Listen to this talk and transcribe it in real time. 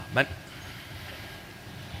Amen.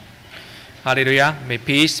 Hallelujah. May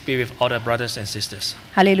peace be with all the brothers and sisters.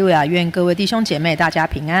 哈利路亚！愿各位弟兄姐妹大家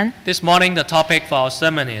平安。This morning, the topic for our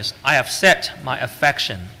sermon is, I have set my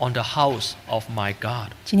affection on the house of my God.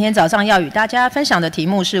 今天早上要与大家分享的题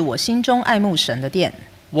目是我心中爱慕神的殿。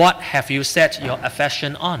What have you set your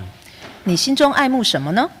affection on? 你心中爱慕什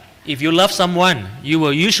么呢？ If you love someone, you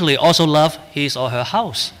will usually also love his or her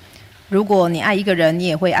house. 如果你爱一个人，你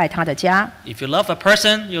也会爱他的家。 If you love a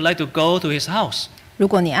person, you like to go to his house. 如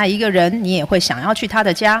果你爱一个人，你也会想要去他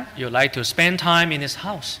的家。 You like to spend time in his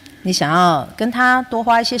house. 你想要跟他多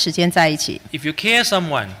花一些时间在一起。 If you care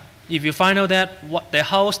someone, if you find out that what their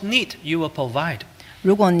house need, you will provide.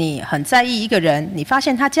 如果你很在意一个人，你发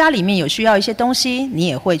现他家里面有需要一些东西，你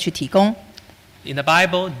也会去提供。 In the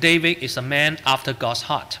Bible, David is a man after God's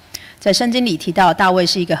heart. 在圣经里提到，大卫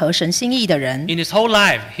是一个合神心意的人。 In his whole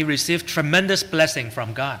life, he received tremendous blessing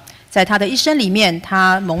from God. 在他的一生里面，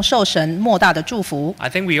他蒙受神莫大的祝福。 I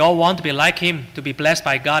think we all want to be like him, to be blessed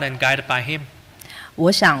by God and guided by him.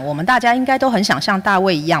 我想，我们大家应该都很想像大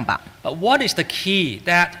卫一样吧。 But what is the key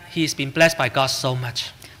that he's been blessed by God so much?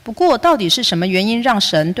 不过，到底是什么原因让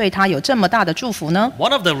神对他有这么大的祝福呢？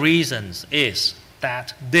 One of the reasons is that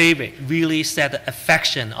David really set the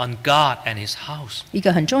affection on God and his house. 一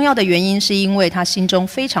个很重要的原因，是因为他心中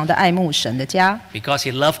非常的爱慕神的家， Because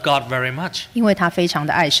he loved God very much. 因为他非常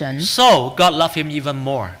的爱神， So God loved him even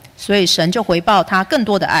more. 所以神就回报他更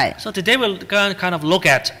多的爱。 So today we're going to kind of look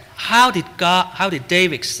at how did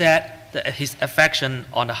David set his affection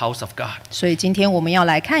on the house of God. 所以今天我们要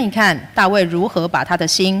来看一看大卫如何把他的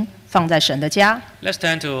心放在神的家。 Let's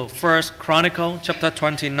turn to 1 Chronicle chapter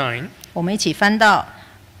 29. 我们一起翻到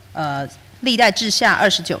历代志下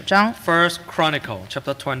29章。 1 Chronicle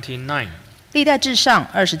chapter 29, 历代志上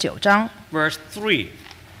29章 verse 3.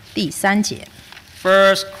 第3节。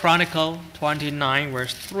 1 Chronicle 29,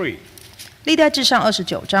 verse 3. 历代志上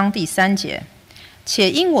29章第3节。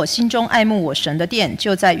且因我心中爱慕我神的殿，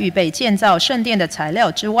就在预备建造圣殿的材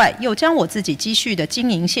料之外，又将我自己积蓄的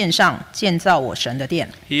金银献上，建造我神的殿。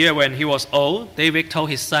 Here, when he was old, David told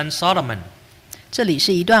his son Solomon. 这里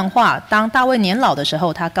是一段话，当大卫年老的时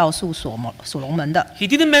候，他告诉所罗门的。 He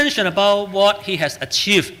didn't mention about what he has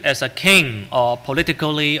achieved as a king or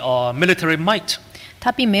politically or military might.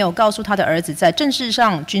 他并没有告诉他的儿子在政治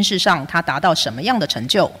上、军事上他达到什么样的成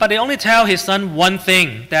就。 But he only tell his son one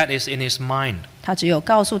thing that is in his mind. 他只有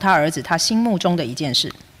告诉他儿子他心目中的一件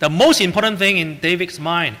事。 The most important thing in David's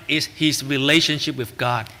mind is his relationship with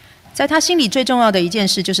God. 在他心里最重要的一件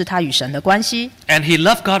事就是他与神的关系。 And he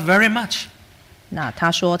loved God very much. 那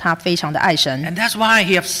他说他非常的愛神， And that's why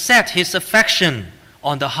he has set his affection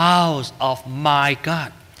on the house of my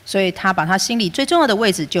God. 所以他把他心里最重要的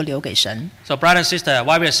位置就留给神。 So brother and sister,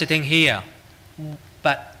 while we are sitting here,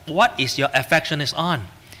 but what is your affection is on?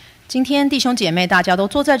 今天弟兄姐妹大家都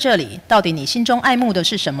坐在这里，到底你心中爱慕的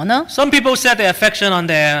是什么呢？ Some people set their affection on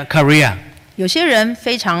their career. 有些人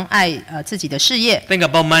非常爱自己的事业， Think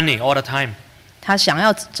about money all the time. 他想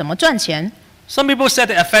要怎么赚钱。 Some people set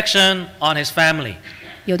their affection on his family.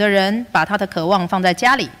 有的人把他的渴望放在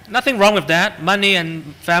家里， Nothing wrong with that. Money and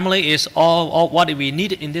family is all what we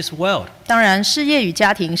need in this world. 当然事业与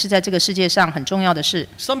家庭是在这个世界上很重要的事。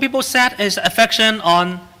 Some people set his affection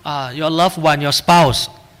on your loved one, your spouse.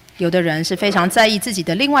 有的人是非常在意自己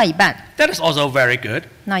的另外一半， That is also very good.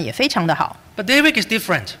 那也非常的好。 But David is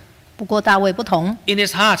different. 不过大卫不同， In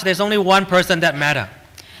his heart, there's only one person that matters.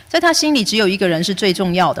 在他心里只有一个人是最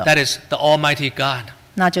重要的， That is the Almighty God.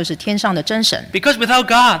 那就是天上的真神。 Because without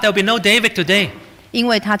God, there will be no David today. 因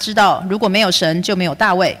为他知道，如果没有神，就没有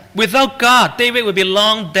大卫； Without God, David will be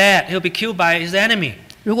long dead. He'll be killed by his enemy.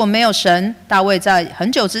 如果没有神，大卫在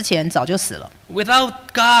很久之前早就死了。 Without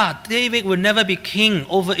God, David will never be king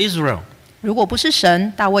over Israel. 如果不是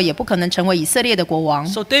神，大卫也不可能成为以色列的国王。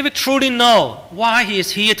 So David truly knows why he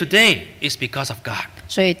is here today is because of God.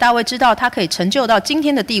 所以大卫知道，他可以成就到今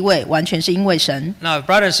天的地位，完全是因为神。 Now,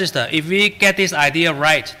 brother and sister, if we get this idea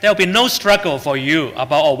right, there will be no struggle for you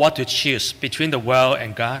about what to choose between the world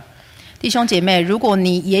and God. 弟兄姐妹，如果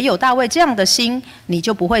你也有大卫这样的心，你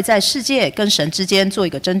就不会在世界跟神之间做一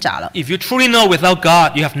个挣扎了。 If you truly know without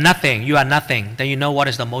God you have nothing, you are nothing, then you know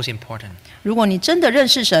what is the most important. 如果你真的认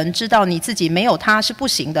识神，知道你自己没有他是不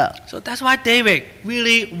行的， So that's why David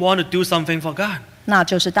really want to do something for God. 那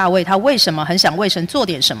就是大卫他为什么很想为神做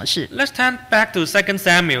点什么事。 Let's turn back to 2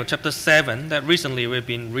 Samuel chapter 7 that recently we've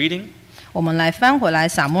been reading. 我们来翻回来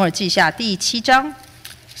撒母耳记下第7章。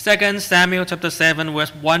 2 Samuel chapter 7 verse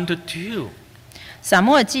 1 to 2. 撒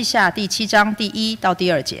母耳记下第7章第1到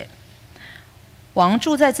第2节。王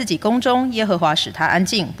住在自己宫中，耶和华使他安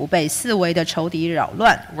静，不被四围的仇敌扰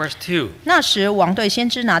乱。Verse 2. 那时，王对先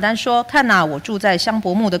知拿单说：“看哪，我住在香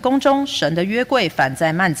柏木的宫中，神的约柜反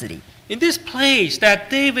在幔子里。” In this place that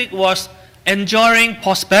David was enjoying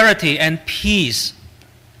prosperity and peace.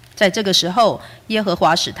 在这个时候，耶和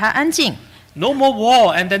华使他安静。No more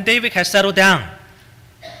war, and then David has settled down.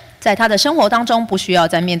 在他的生活当中，不需要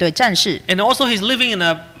再面对战事。And also he's living in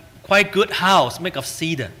a quite good house made of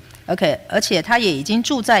cedar. OK， 而且他也已经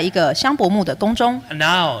住在一个香柏木的宫中。And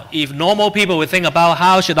now, if normal people would think about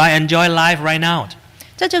how should I enjoy life right now,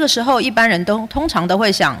 在这个时候，一般人通常都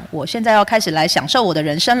会想，我现在要开始来享受我的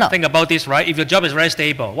人生了。 think about this, right? If your job is very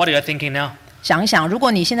stable, what are you thinking now? 想一想，如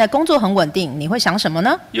果你现在工作很稳定，你会想什么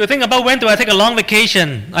呢？ You think about when do I take a long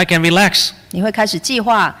vacation? I can relax. 你会开始计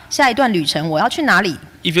划下一段旅程，我要去哪里？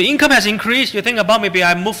 If your income has increased, you think about maybe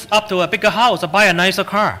I move up to a bigger house or buy a nicer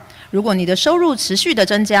car. 如果你的收入持续的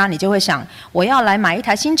增加，你就会想，我要来买一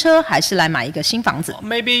台新车，还是来买一个新房子？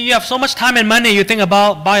 Maybe you have so much time and money, you think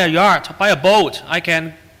about buy a yacht, buy a boat. I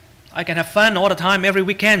can have fun all the time, every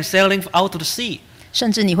weekend, sailing out to the sea.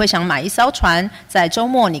 甚至你会想买一艘船，在周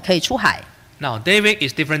末你可以出海。 Now, David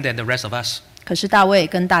is different than the rest of us. 可是大卫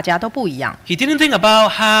跟大家都不一样， He didn't think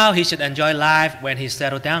about how he should enjoy life when he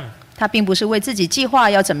settled down. 他并不是为自己计划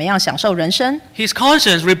要怎么样享受人生， His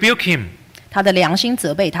conscience rebuked him. 他的良心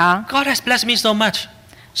责备他。 God has blessed me so much.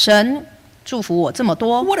 神祝福我这么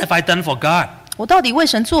多， What have I done for God? 我到底为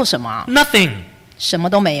神做什么？ Nothing. 什么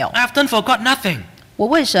都没有。 I have done for God nothing. 我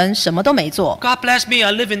为神什么都没做。 God bless me,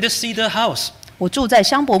 I live in this cedar house. 我住在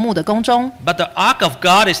香柏木的宫中， But the ark of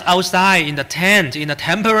God is outside in the tent, in a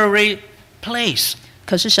temporary place.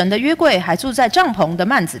 可是神的约柜还住在帐篷的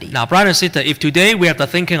幔子里。 Now, brother and sister, if today we have the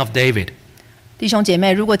thinking of David, 弟兄姐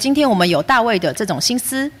妹，如果今天我们有大卫的这种心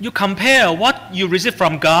思， you compare what you receive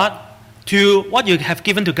from God to what you have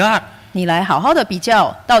given to God. 你来好好的比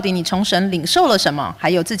较，到底你从神领受了什么，还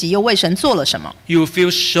有自己又为神做了什么？ You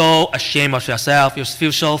feel so ashamed of yourself. You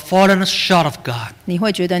feel so fallen short of God. 你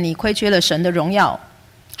会觉得你亏缺了神的荣耀。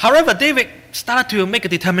 However, David started to make a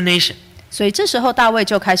determination. 所以这时候大卫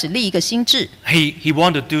就开始立一个心志， He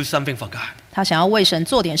wanted to do something for God. 他想要为神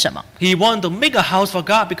做点什么， He wanted to make a house for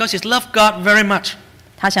God because he loved God very much.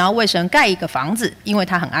 他想要为神盖一个房子，因为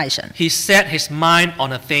他很爱神。 He set his mind on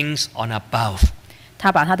the things on above.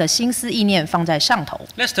 他把他的心思意念放在上头。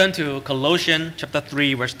 Let's turn to Colossians chapter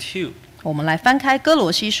 3 verse 2. 我们来翻开哥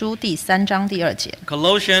罗西书第3章第2节。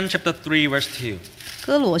 Colossians chapter 3 verse 2.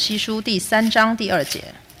 哥罗西书第3章第2节。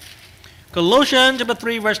 Colossians chapter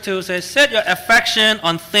 3 verse 2 says, Set your affection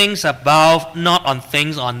on things above, not on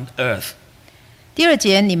things on earth. 第2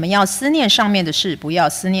节，你们要思念上面的事，不要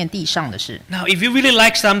思念地上的事。 Now, if you really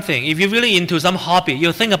like something, if you're really into some hobby,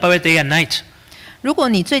 you'll think about it day and night. 如果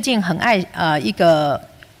你最近很爱一个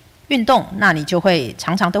运动，那你就会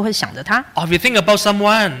常常都会想着它。 Or if you think about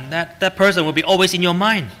someone, that person will be always in your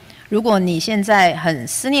mind. 如果你现在很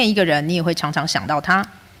思念一个人，你也会常常想到他。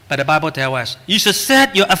 But the Bible tells us, you should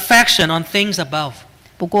set your affection on things above.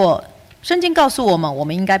 不过，圣经告诉我们，我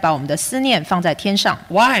们应该把我们的思念放在天上，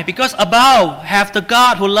 Why? Because above have the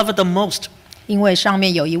God who loveth the most. 因为上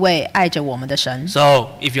面有一位爱着我们的神。 So,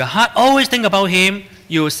 if your heart always think about Him,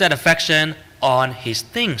 you will set affection on His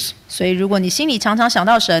things. 所以，如果你心里常常想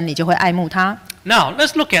到神，你就会爱慕他。 Now,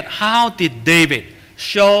 let's look at how did David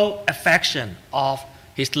show affection of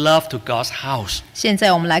his love to God's house. 现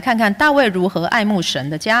在我们来看看大卫如何爱慕神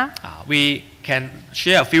的家。We can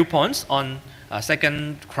share a few points on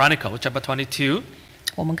 2 Chronicles chapter 22.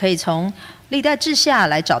 我们可以从历代志下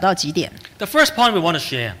来找到几点。 The first point we want to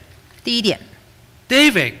share. 第一点，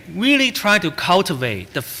 David really tried to cultivate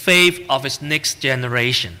the faith of his next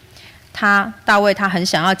generation. 大卫他很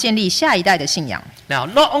想要建立下一代的信仰， Now,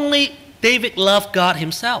 not only David loved God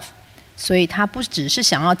himself, 所以他不只是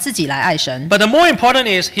想要自己来爱神， but the more important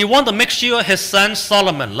is he wanted to make sure his son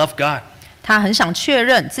Solomon loved God. 他很想确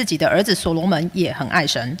认自己的儿子所罗门也很爱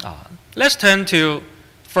神。 Let's turn to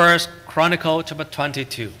 1 Chronicles chapter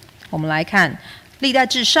 22, 我们来看历代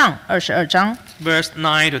志上22章 verse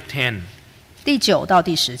 9 to 10. 第9到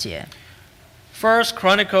第10节。 1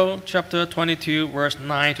 Chronicles chapter 22, verse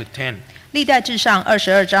 9 to 10. 历代志上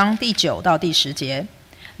22章第9到第10节。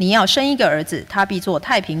你要生一个儿子，他必做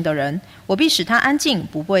太平的人，我必使他安静，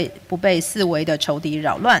不被四围的仇敌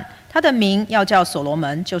扰乱。他的名要叫所罗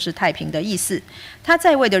门，就是太平的意思。他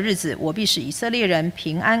在位的日子，我必使以色列人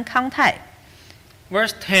平安康泰。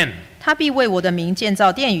 Verse 10. 他必为我的名建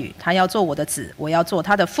造殿宇，他要做我的子，我要做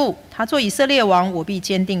他的父。他做以色列王，我必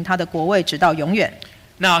坚定他的国位，直到永远。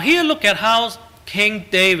 Now here look at how King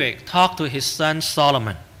David talked to his son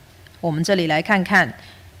Solomon. 我们这里来看看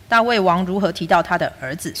大卫王如何提到他的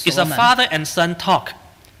儿子所 It's 罗 a 门？ father and son talk.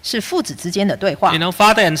 是父子之间的对话 You。know,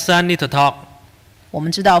 father and son need to talk. 我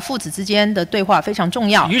们知道父子之间的对话非常重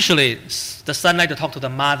要。 Usually, the son like to talk to the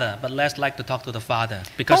mother, but less like to talk to the father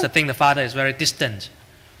because they think the father is very distant.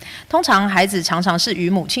 通常孩子常常是与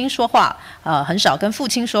母亲说话，很少跟父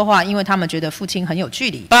亲说话，因为他们觉得父亲很有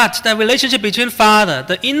距离。 But the relationship between father,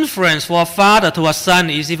 the influence for a father to a son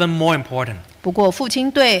is even more important. 不过父亲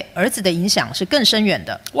对儿子的影响是更深远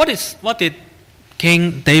的。What did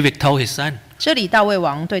King David tell his son? 这里大卫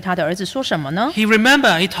王对他的儿子说什么呢？ He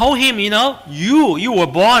told him, you were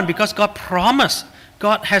born because God promised.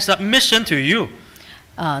 God has a mission to you.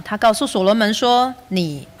 他告诉所罗门说：“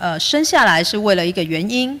你生下来是为了一个原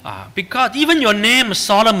因， Because even your name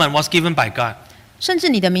Solomon was given by God. 甚至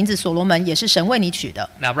你的名字所罗门也是神为你取的。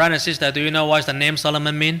 Now, brother and sister, do you know what the name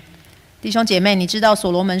Solomon mean? 弟兄姐妹，你知道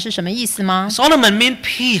所罗门是什么意思吗？ Solomon mean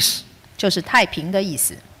peace. 就是太平的意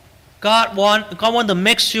思。 God want to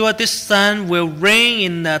make sure this son will reign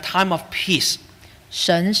in a time of peace.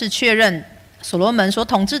 神是确认所罗门所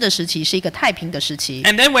统治的时期是一个太平的时期。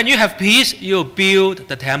 And then when you have peace, you build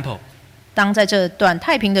the temple. 当在这段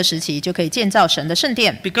太平的时期，就可以建造神的圣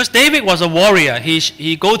殿。 Because David was a warrior,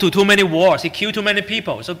 he go to too many wars, he killed too many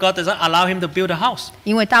people, so God doesn't allow him to build a house.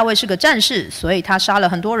 因为大卫是个战士，所以他杀了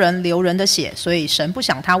很多人，流人的血，所以神不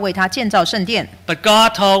想他为他建造圣殿。 But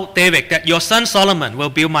God told David that your son Solomon will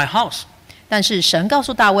build my house. 但是神告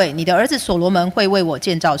诉大卫，你的儿子所罗门会为我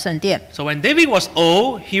建造圣殿。 So when David was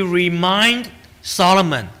old, he reminded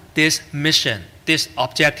Solomon this mission, this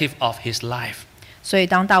objective of his life. 所以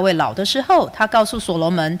当大卫老的时候，他告诉所罗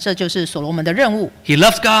门，这就是所罗门的任务。 He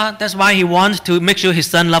loves God, that's why he wants to make sure his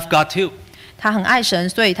son loves God too. 他很爱神，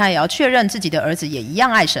所以他也要确认自己的儿子也一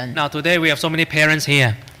样爱神。 Now today we have so many parents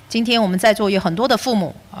here. 今天我们在座有很多的父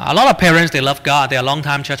母， A lot of parents, they love God, they are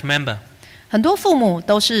long-time church member. 很多父母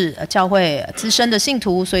都是教会资深的信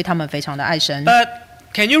徒，所以他们非常的爱神。 But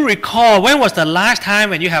can you recall when was the last time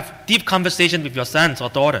when you have deep conversation with your sons or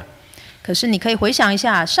daughter? 可是你可以回想一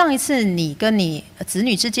下，上一次你跟你子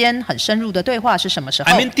女之间很深入的对话是什么时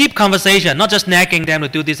候？ I mean deep conversation, not just nagging them to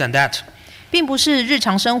do this and that. 并不是日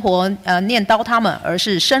常生活念叨他们，而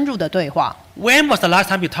是深入的对话。 When was the last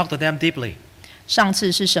time you talked to them deeply? 上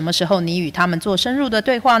次是什么时候你与他们做深入的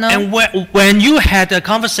对话呢？ And when you had a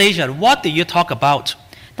conversation, what did you talk about?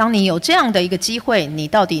 当你有这样的一个机会，你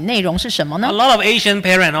到底内容是什么呢 A？lot of Asian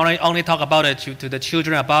parents only talk about it to the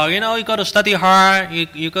children about, you got to study hard,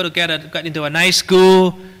 you got to get into a nice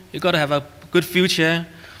school, you got to have a good future.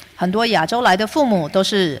 很多亚洲来的父母都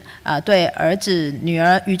是对儿子女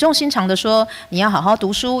儿语重心长的说，你要好好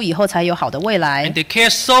读书，以后才有好的未来 And。they care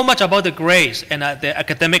so much about the grades and their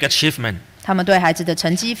academic achievement. 他们对孩子的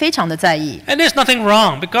成绩非常的在意。 And there's nothing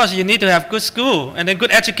wrong because you need to have good school and then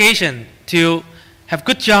good education to have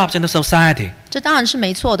good jobs in the society. 这当然是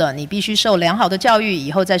没错的，你必须受良好的教育，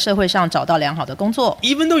以后在社会上找到良好的工作。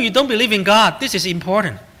 Even though you don't believe in God, this is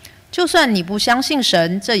important. 就算你不相信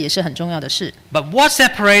神，这也是很重要的事。 But what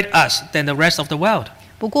separates us than the rest of the world?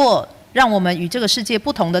 不过，让我们与这个世界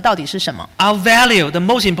不同的到底是什么？ Our value, the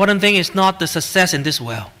most important thing is not the success in this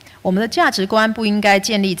world. 我们的价值观不应该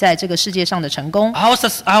建立在这个世界上的成功。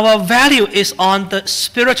 Our value is on the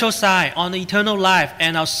spiritual side, on the eternal life,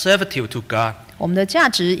 and our servitude to God. 我们的价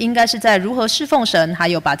值应该是在如何侍奉神，还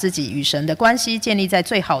有把自己与神的关系建立在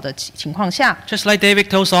最好的情况下。 Just like David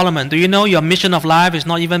told Solomon, do you know your mission of life is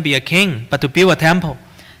not even be a king, but to build a temple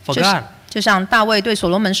for God? 就像大卫对所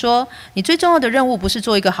罗门说：“你最重要的任务不是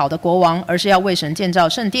做一个好的国王，而是要为神建造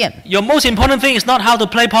圣殿。 Your most important thing is not how to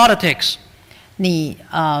play politics 你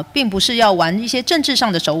并不是要玩一些政治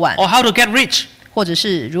上的手腕， or how to get rich. 或者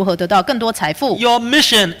是如何得到更多财富。 Your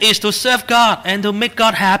mission is to serve God and to make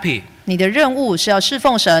God happy. 你的任务是要侍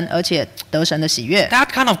奉神，而且得神的喜悦。 That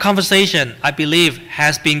kind of conversation, I believe,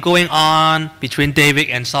 has been going on between David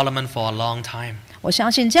and Solomon for a long time. 我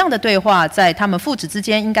相信这样的对话在他们父子之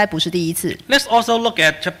间应该不是第一次。 Let's also look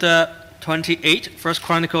at chapter 28, 1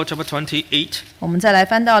 Chronicle chapter 28, 我们再来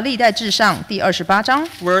翻到历代志上第28章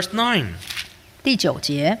verse 9. 第9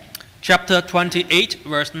节， Chapter 28,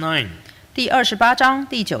 verse 9. 第28章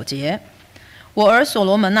第9节。我儿所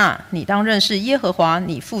罗门啊，你当认识耶和华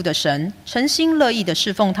你父的神，诚心乐意的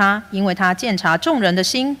侍奉他，因为他鉴察众人的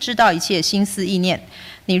心，知道一切心思意念。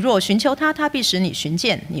你若寻求他，他必使你寻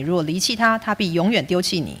见；你若离弃他，他必永远丢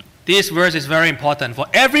弃你。 This verse is very important for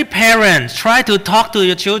every parent. Try to talk to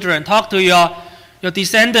your children, talk to your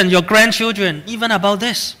descendants, your grandchildren, even about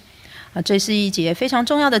this. 这是一节非常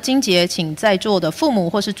重要的经节，请在座的父母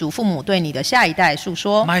或是祖父母对你的下一代述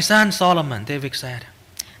说。 My son Solomon, David said,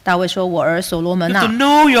 大卫说：“我儿所罗门 you have 啊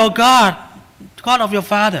to，know your God, God of your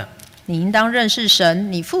father. 你应当认识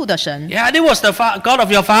神，你父的神。Yeah, it was the God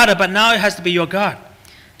of your father, but now it has to be your God.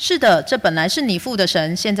 是的，这本来是你父的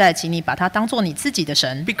神，现在请你把它当作你自己的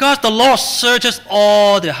神。Because the Lord searches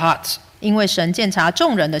all the hearts. 因为神鉴察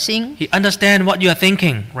众人的心， He understands what you are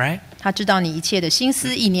thinking, right? 他知道你一切的心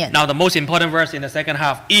思意念。 Now the most important verse in the second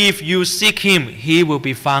half. If you seek him, he will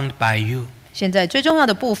be found by you. 现在最重要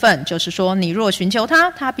的部分就是说，你若寻求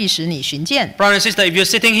他，他必使你寻见。 Brother and sister, if you're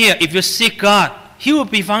sitting here, if you seek God, he will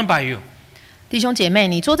be found by you. 弟兄姐妹，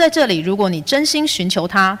你坐在这里，如果你真心寻求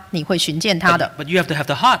他，你会寻见他的。 But you have to have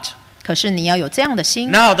the heart. 可是你要有这样的心。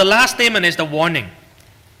 Now the last statement is the warning.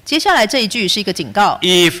 接下来这一句是一个警告。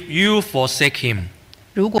 If you forsake him.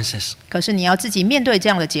 如果，可是你要自己面对这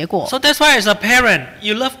样的结果。 So that's why as a parent,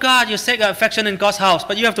 you love God, you seek affection in God's house,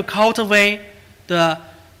 but you have to cultivate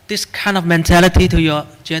this kind of mentality to your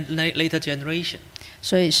later generation.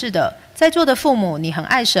 所以是的，在座的父母，你很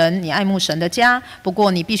爱神，你爱慕神的家，不过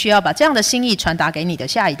你必须要把这样的心意传达给你的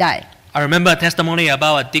下一代。 I remember a testimony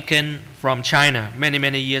about a deacon from China many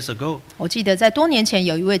years ago. 我记得在多年前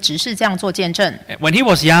有一位执事这样做见证。 When he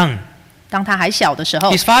was young, 当他还小的时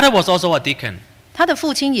候， his father was also a deacon. 他的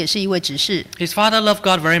父亲也是一位执事。 His father loved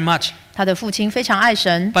God very much. 他的父亲非常爱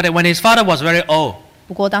神。 But when his father was very old,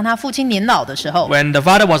 不过当他父亲年老的时候， when the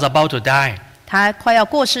father was about to die, 他快要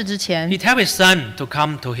过世之前， he told his son to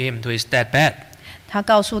come to him to his deathbed. 他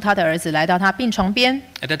告诉他的儿子来到他病床边。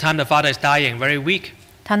 At that time, the father is dying, very weak.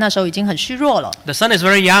 他那时候已经很虚弱了。 The son is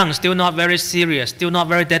very young, still not very serious, still not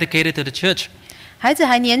very dedicated to the church. 孩子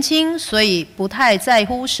还年轻，所以不太在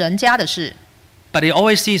乎神家的事。 But he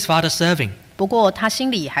always sees his father serving. 不过他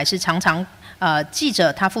心里还是常常记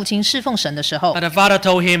着他父亲侍奉神的时候。 But the father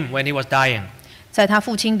told him when he was dying, 在他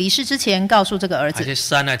父亲离世之前，告诉这个儿 I 子 said,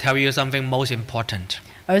 son, I tell you something most important.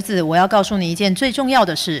 儿子，我要告诉你一件最重要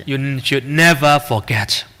的事， You should never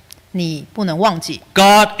forget. 你不能忘记，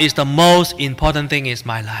 God is the most important thing in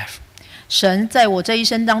my life. 神在我这一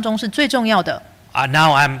生当中是最重要的。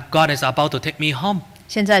 Now God is about to take me home.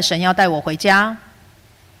 现在神要带我回家，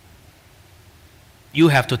 You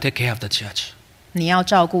have to take care of the church. 你要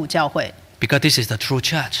照顾教会， Because this is the true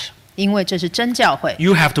church. 因为这是真教会。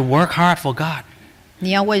 You have to work hard for God.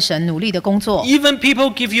 你要为神努力的工作。 Even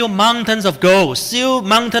people give you mountains of gold,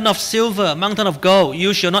 mountain of silver, mountain of gold.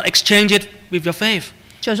 You should not exchange it with your faith.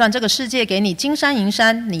 就算这个世界给你金山银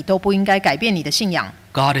山，你都不应该改变你的信仰。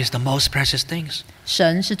 God is the most precious things.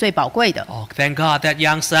 神是最宝贵的。 Oh, thank God that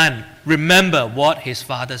young son remember what his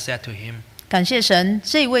father said to him. 感谢神，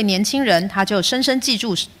这位年轻人他就深深记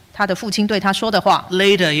住他的父亲对他说的话。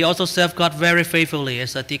 Later, he also served God very faithfully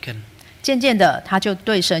as a deacon. 渐渐的，他就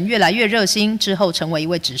对神越来越热心，之后成为一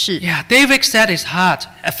位执事。 Yeah, David set his heart,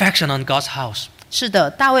 affection on God's house. 是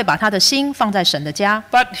的，大卫把他的心放在神的家，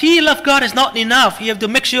 But he loved God is not enough. You have to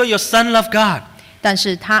make sure your son loved God. 但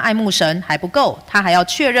是他爱慕神还不够，他还要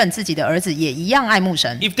确认自己的儿子也一样爱慕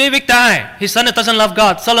神。 If David died, his son doesn't love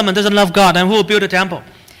God, Solomon doesn't love God, then who will build the temple?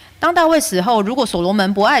 当大卫死后，如果所罗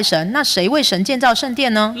门不爱神，那谁为神建造圣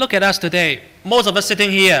殿呢？ Look at us today. Most of us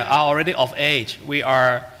sitting here are already of age. We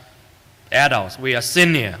are adults. We are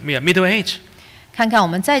senior. We are middle age. 看看我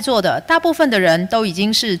们在座的大部分的人都已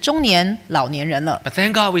经是中年老年人了。 But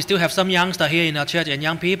thank God we still have some youngsters here in our church and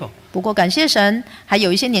young people. 不过感谢神，还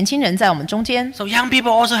有一些年轻人在我们中间。 So young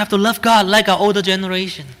people also have to love God like our older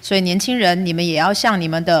generation. 所以年轻人，你们也要像你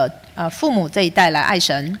们的父母这一代来爱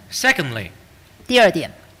神。 Secondly, 第二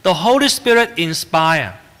点， the Holy Spirit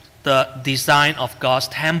inspired the design of God's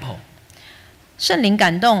temple. 圣灵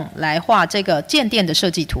感动来画这个建殿的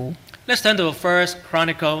设计图。 Let's turn to 1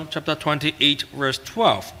 Chronicle chapter 28 verse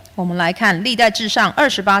 12. 我们来看历代志上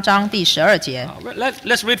28章第12节。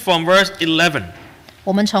 Let's read from verse 11.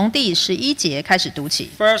 我们从第11节开始读起。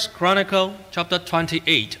 1 Chronicle chapter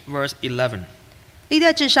 28 verse 11. 历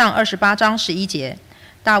代志上28章11节，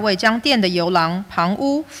大卫将殿的游廊、旁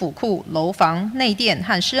屋、府库、楼房、内殿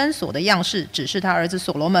和施恩所的样式指示他儿子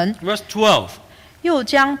所罗门。 Verse 12. 又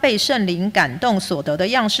将被圣灵感动所得的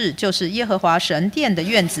样式，就是耶和华神殿的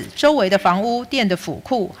院子、周围的房屋、殿的府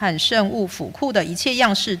库和圣物府库的一切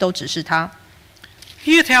样式，都指示他。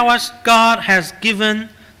 Here tell us God has given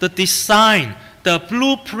the design, the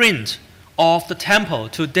blueprint of the temple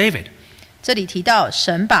to David. 这里提到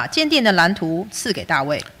神把建殿的蓝图赐给大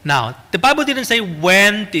卫。 Now, the Bible didn't say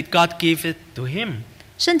when did God give it to him.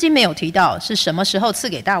 圣经没有提到是什么时候赐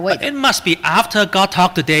给大卫 But 的， it must be after God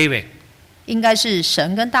talked to David. 应该是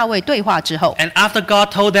神跟大卫对话之后， And after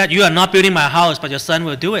God told that you are not building my house, but your son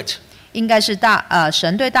will do it. 应该是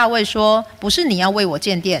神对大卫说，不是你要为我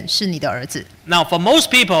建殿，是你的儿子。 Now, for most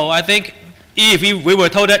people, I think if we were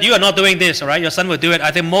told that you are not doing this, all right, your son will do it,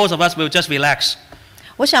 I think most of us will just relax.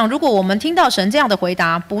 我想，如果我们听到神这样的回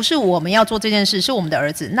答，不是我们要做这件事，是我们的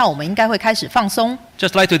儿子，那我们应该会开始放松。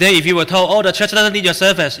Just like today, if you were told, "Oh, the church doesn't need your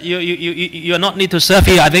service. You are not need to serve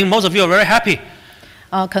here," I think most of you are very happy.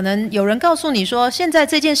 可能有人告诉你说，现在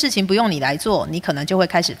这件事情不用你来做，你可能就会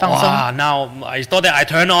开始放松。Wow, now I thought that I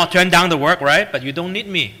turn down the work, right? But you don't need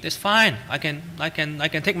me. That's fine. I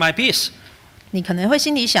can take my piece. 你可能会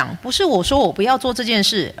心里想，不是我说我不要做这件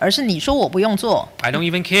事，而是你说我不用做。I don't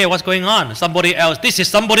even care what's going on. Somebody else. This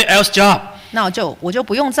is somebody else's job. 那我就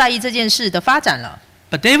不用在意这件事的发展了。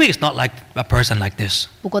But David is not like a person like this.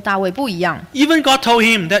 不过大卫不一样。Even God told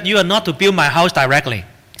him that you are not to build my house directly.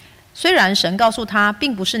 虽然神告诉他，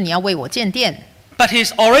并不是你要为我建殿， But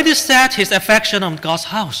he's already set his affection on God's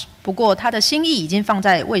house. 不过他的心意已经放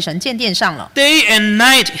在为神建殿上了。Day and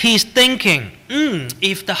night he's thinking,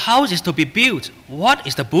 if the house is to be built, what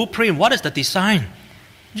is the blueprint? What is the design?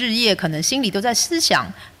 日夜可能心里都在思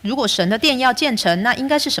想，如果神的殿要建成，那应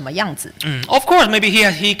该是什么样子？ Of course, maybe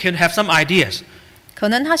he can have some ideas. 可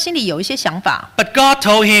能他心里有一些想法。 But God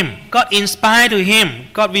told him, God inspired to him,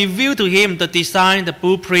 God revealed to him the design, the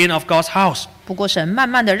blueprint of God's house. 不过神慢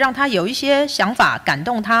慢的让他有一些想法，感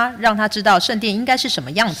动他，让他知道圣殿应该是什么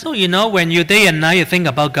样子。 So when you day and night you think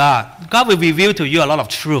about God, God will reveal to you a lot of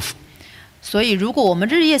truth. 所以如果我们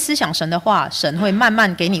日夜思想神的话，神会慢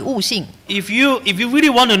慢给你悟性。 If you really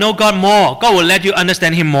want to know God more, God will let you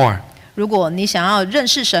understand Him more. 如果你想要认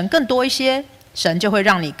识神更多一些，神就会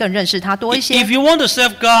让你更认识他多一些。 If you want to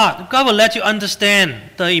serve God, God will let you understand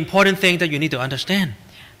the important thing that you need to understand.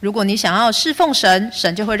 如果你想要侍奉神，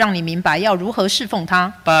神就会让你明白要如何侍奉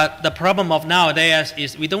他。 But the problem of nowadays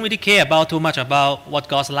is we don't really care about too much about what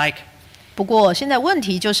God's like. 不过现在问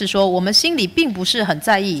题就是说，我们心里并不是很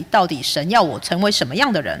在意到底神要我成为什么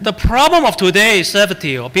样的人。 The problem of today's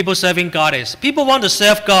servitude or people serving God is people want to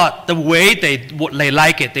serve God the way they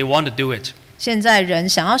like it, they want to do it. 现在人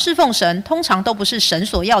想要侍奉神，通常都不是神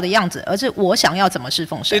所要的样子，而是我想要怎么侍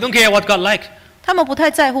奉 They 神。 don't care what God like. 他们不太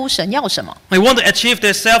在乎神要什么， They want to achieve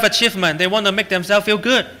their self-achievement. They want to make themselves feel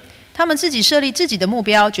good. 他们自己设立自己的目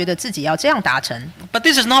标，觉得自己要这样达成。 But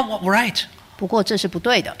this is not right. 不过这是不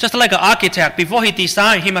对的。 Just like an architect, before he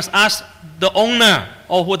design, he must ask the owner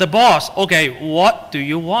or the boss, okay, what do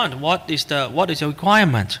you want? What is your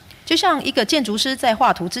requirement? 就像一个建筑师在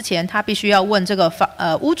画图之前，他必须要问这个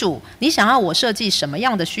屋主，你想要我设计什么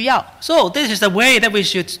样的需要？ So this is the way that we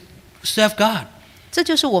should serve God. 这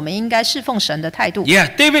就是我们应该侍奉神的态度。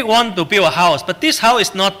 Yeah, David wanted to build a house, but this house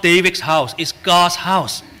is not David's house, it's God's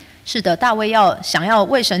house. 是的，大卫想要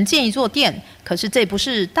为神建一座殿，可是这不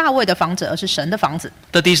是大卫的房子，而是神的房子。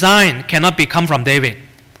 The design cannot come from David.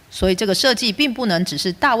 所以这个设计并不能只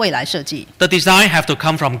是大卫来设计， The design have to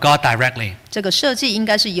come from God directly. 这个设计应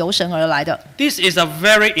该是由神而来的。 This is a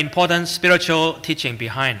very important spiritual teaching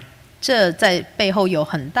behind. 这在背后有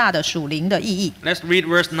很大的属灵的意义。 Let's read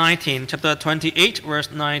verse 19, chapter 28, verse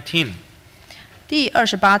 19. 第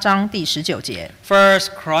28章第19节， First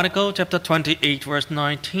Chronicle, chapter 28, verse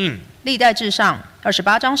 19. 历代志上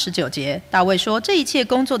28章19节，大卫说：“这一切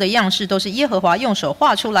工作的样式都是耶和华用手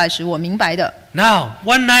画出来，使我明白的。” Now,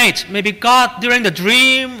 one night, maybe God during the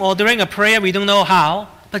dream or during a prayer, we don't know how,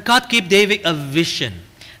 but God gave David a vision.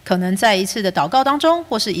 可能在一次的祷告当中，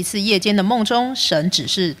或是一次夜间的梦中，神指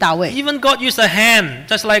示大卫。 Even God used a hand,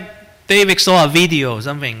 just like David saw a video,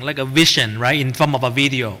 something like a vision, right, in form of a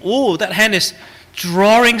video. Oh, that hand is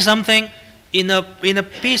drawing something in a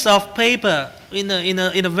piece of paper, in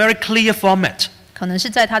a very clear format. 可能是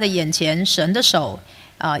在他的眼前，神的手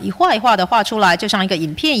一画一画的画出来，就像一个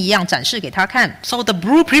影片一样展示给他看。 So the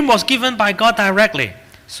blueprint was given by God directly.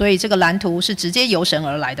 所以这个蓝图是直接由神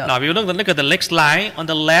而来的。 Now, if you look at the next slide, on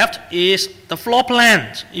the left is the floor plan.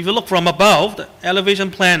 If you look from above, the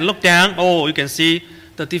elevation plan, look down, oh, you can see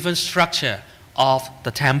the different structure of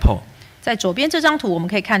the temple. 在左边这张图，我们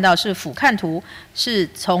可以看到是俯瞰图，是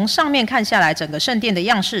从上面看下来整个圣殿的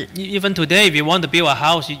样式。 Even today, if you want to build a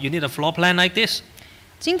house, you need a floor plan like this.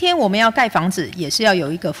 今天我们要盖房子，也是要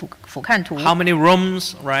有一个俯瞰图。 How many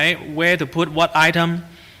rooms, right? Where to put what item?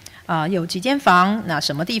 有几间房，那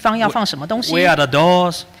什么地方要放什么东西？ Where are the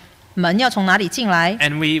doors? 门要从哪里进来？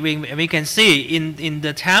 And we can see in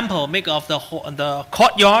the temple, make of the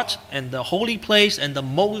courtyard and the holy place and the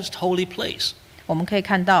most holy place. 我们可以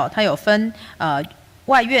看到，它有分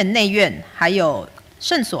外院、内院，还有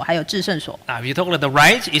圣所，还有至圣所。 Now, if you look at the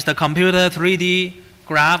right, is the computer 3D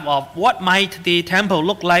graph of what might the temple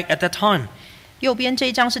look like at that time. 右边这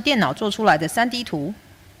一张是电脑做出来的 3D 图。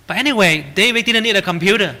 But anyway, David didn't need a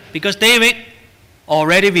computer because David,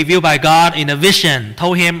 already revealed by God in a vision,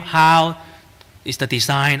 told him how is the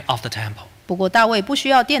design of the temple. 不过大卫不需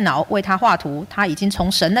要电脑为他画图，他已经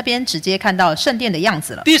从神那边直接看到圣殿的样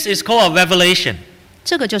子了。This is called a revelation.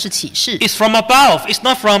 这个就是启示。It's from above. It's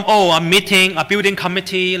not from, a meeting, a building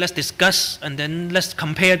committee, let's discuss, and then let's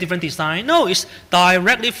compare different design. No, it's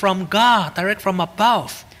directly from God, direct from above.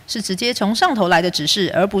 是直接从上头来的指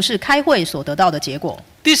示，而不是开会所得到的结果。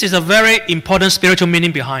This is a very important spiritual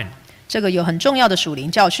meaning behind. 这个有很重要的属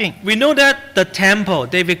灵教训。We know that the temple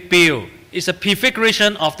David built is a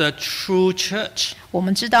prefiguration of the true church. 我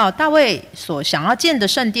们知道大卫所想要建的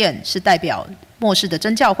圣殿是代表末世的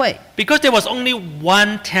真教会， Because there was only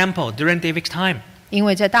one temple during David's time. 因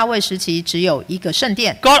为在大卫时期只有一个圣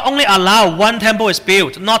殿， God only allowed one temple is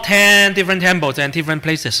built, not 10 different temples and different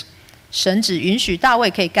places. 神只允许大卫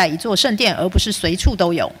可以盖一座圣殿，而不是随处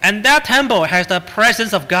都有。 And that temple has the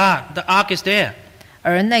presence of God. The ark is there.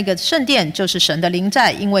 而那个圣殿就是神的灵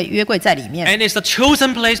在，因为约柜在里面， And it's a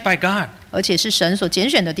chosen place by God. 而且是神所拣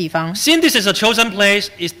选的地方。 Since this is a chosen place,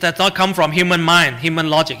 it does not come from human mind, human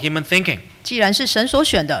logic, human thinking. 既然是神所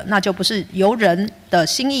选的，那就不是由人的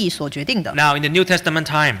心意所决定的。 Now, in the New Testament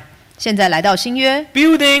time, 现在来到新约，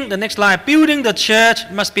 building, the next slide, building the church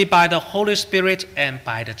must be by the Holy Spirit and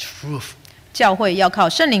by the truth. 教会要靠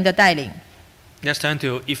圣灵的带领。 Let's turn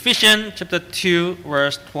to Ephesians chapter 2,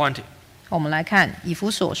 verse 20. 我们来看以弗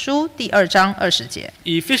所书第2章20节。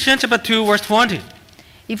 Ephesians chapter 2, verse 20.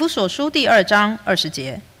 以弗所书第2章20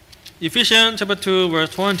节。 Ephesians chapter 2, verse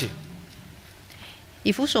 20.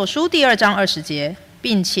 以弗所书第2章20节，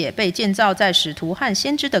并且被建造在使徒和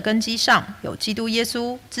先知的根基上，有基督耶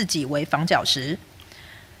稣自己为房角石。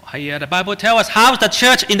 Here the Bible tells us how the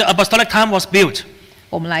church in the apostolic time was built.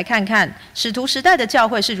 我们来看看使徒时代的教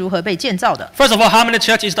会是如何被建造的。 First of all, how many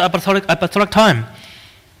churches is the apostolic time?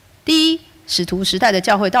 第一，使徒时代的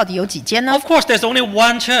教会到底有几间呢？ Of course, there's only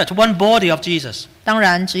one church, one body of Jesus. 当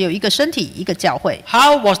然，只有一个身体，一个教会。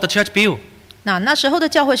 How was the church built? 那时候的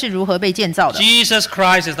教会是如何被建造的？ Jesus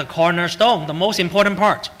Christ is the cornerstone, the most important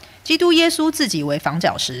part. 基督耶稣自己为房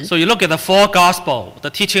角石。 So you look at the four gospels,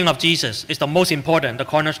 the teaching of Jesus is the most important, the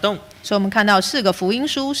cornerstone. 所以我们看到4个福音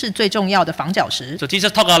书是最重要的房角石。 So Jesus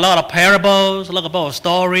talked a lot of parables, a lot about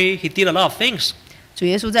story. He did a lot of things. 主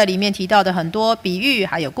耶稣在里面提到的很多比喻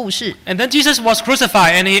还有故事。 And then Jesus was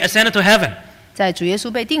crucified and he ascended to heaven. 在主耶稣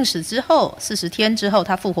被钉死之后，40天之后，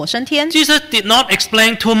他复活升天。 Jesus did not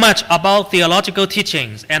explain too much about theological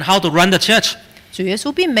teachings and how to run the church. 主耶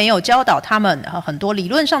稣并没有教导他们很多理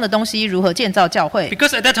论上的东西，如何建造教会。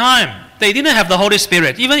 Because at that time, they didn't have the Holy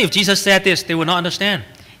Spirit. Even if Jesus said this, they would not understand.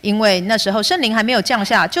 因为那时候圣灵还没有降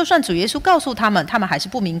下，就算主耶稣告诉他们，他们还是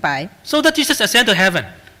不明白。 So that Jesus ascended to heaven.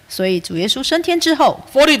 所以主耶稣升天之后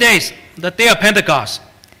40 days, the day of Pentecost.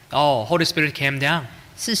 Holy Spirit came down.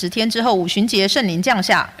 ，40天之后五旬节圣灵降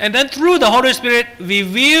下， And then through the Holy Spirit,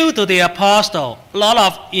 revealed to the apostle a lot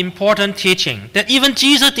of important teaching that even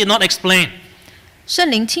Jesus did not explain.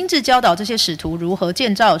 圣灵亲自教导这些使徒如何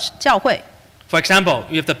建造教会。 For example,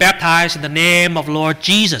 you have to baptize in the name of Lord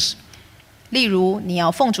Jesus. 例如，你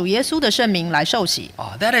要奉主耶稣的圣名来受洗，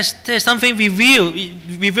 That is something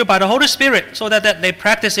revealed by the Holy Spirit so that they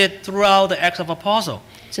practice it throughout the Acts of Apostle.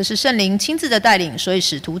 这是圣灵亲自的带领，所以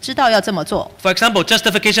使徒知道要这么做。 For example,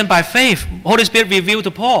 justification by faith. Holy Spirit revealed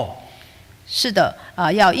to Paul. 是的，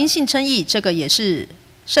要因信称义，这个也是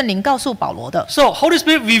圣灵告诉保罗的。 So Holy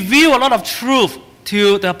Spirit revealed a lot of truth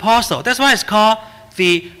to the apostle. That's why it's called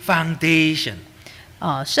the foundation.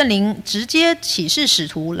 圣灵直接启示使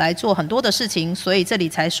徒来做很多的事情，所以这里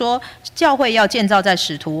才说教会要建造在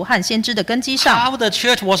使徒和先知的根基上。 How the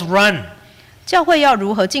church was run. 教会要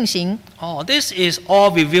如何进行？ This is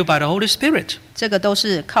all revealed by the Holy Spirit. 这个都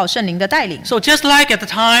是靠圣灵的带领。 So just like at the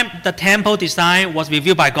time, the temple design was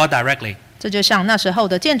revealed by God directly. 这就像那时候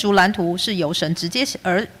的建筑蓝图是由神直接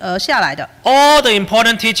而下来的。 All the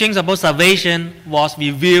important teachings about salvation was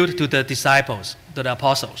revealed to the disciples, to the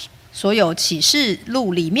apostles. 所有启示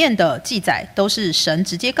录里面的记载都是神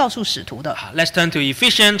直接告诉使徒的。 Let's turn to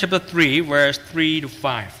Ephesians chapter 3, verse 3 to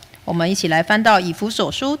 5. 我们一起来翻到以弗所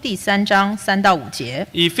书第3章3到5节。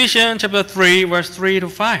 Ephesians chapter 3, verse 3 to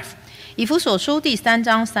 5. 以弗所书第3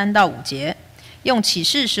章3到5节，用启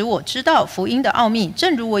示使我知道福音的奥秘，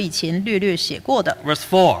正如我以前略略写过的。 Verse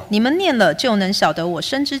 4. 你们念了，就能晓得我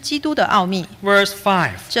深知基督的奥秘。 Verse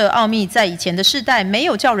 5. 这奥秘在以前的世代没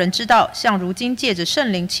有叫人知道，像如今借着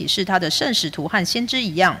圣灵启示他的圣使徒和先知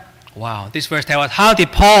一样。 Wow, this verse tells us how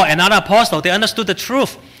did Paul and other apostles, they understood the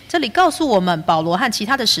truth. 这里告诉我们，保罗和其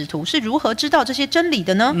他的使徒是如何知道这些真理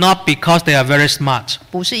的呢？ Not because they are very smart.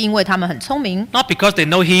 不是因为他们很聪明， Not because they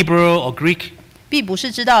know Hebrew or Greek. 并不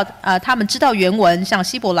是知道他们知道原文，像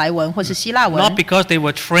希伯来文或是希腊文。 Not because they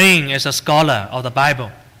were trained as a scholar of the Bible.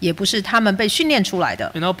 也不是他们被训练出来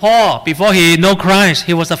的。You know, Paul, before he knew Christ,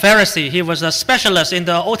 he was a Pharisee. He was a specialist in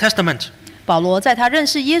the Old Testament. 保罗在他认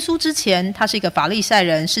识耶稣之前，他是一个法利赛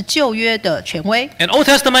人，是旧约的权威。And Old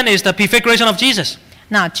Testament is the prefiguration of Jesus.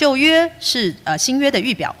 那旧约是新约的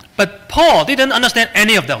预表。But Paul didn't understand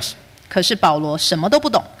any of those. 可是保罗什么都不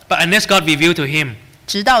懂， But unless God revealed to him,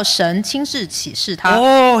 直到神亲自启示他，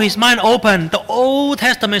 his mind opened. The Old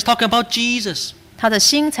Testament is talking about Jesus. 他的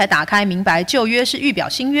心才打开，明白旧约是预表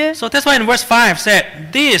新约。 So that's why in verse 5 said,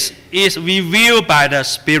 this is revealed by the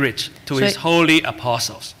Spirit to his holy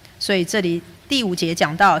apostles. 所以这里第5节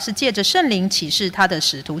讲到，是借着圣灵启示他的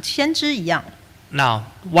使徒先知一样。 Now,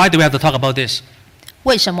 why do we have to talk about this?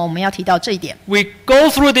 为什么我们要提到这一点？ We go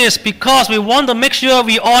through this because we want to make sure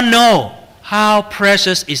we all know how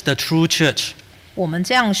precious is the true church. 我们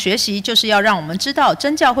这样学习，就是要让我们知道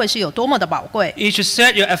真教会是有多么的宝贵。 You should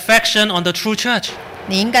set your affection on the true church.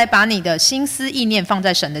 你应该把你的心思意念放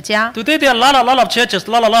在神的家。 Today there are a lot of churches,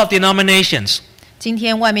 a lot of denominations. 今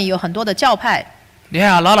天外面有很多的教派， There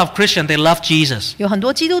are a lot of Christians, they love Jesus. 有很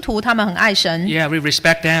多基督徒，他们很爱神， Yeah, we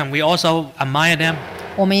respect them. We also admire them.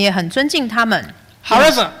 我们也很尊敬他们。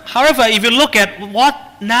 However, if you look at what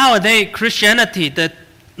nowadays Christianity, the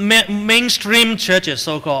mainstream churches,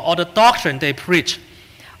 so-called, or the doctrine they preach,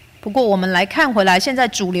 不过我们来看回来，现在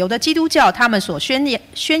主流的基督教，他们所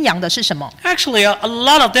宣扬的是什么？ actually a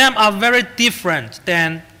lot of them are very different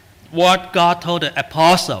than what God told the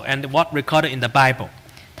apostle and what recorded in the Bible.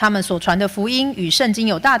 他们所传的福音与圣经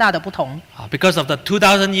有大大的不同， Because of the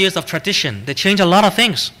 2,000 years of tradition, they change a lot of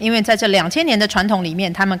things. 因为在这2000年的传统里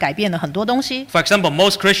面，他们改变了很多东西。 For example,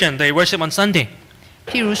 most Christians, they worship on Sunday.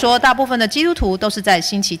 譬如说，大部分的基督徒都是在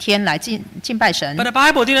星期天来敬拜神。 But the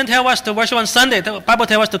Bible didn't tell us to worship on Sunday. The Bible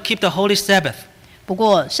tells us to keep the Holy Sabbath. 不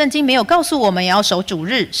过，圣经没有告诉我们要守主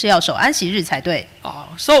日，是要守安息日才对。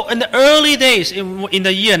 So in the early days, in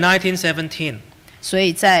the year 1917, 所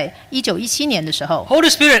以在1917年的时候， Holy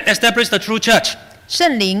Spirit established the true church.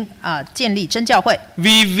 圣灵建立真教会，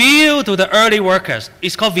 Reveal to the early workers.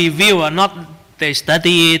 It's called reveal, not they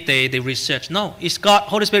study it, they research. No, it's God,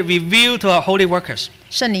 Holy Spirit revealed to our holy workers.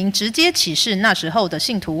 圣灵直接启示那时候的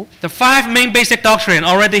信徒。 The 5 main basic doctrine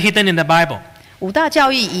already hidden in the Bible. 5大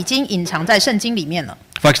教义已经隐藏在圣经里面了。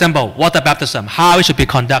 For example, water baptism, how it should be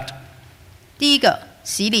conducted. 第一个，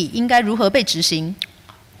洗礼应该如何被执行？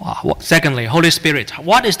 Secondly, Holy Spirit.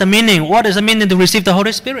 What is the meaning? What is the meaning to receive the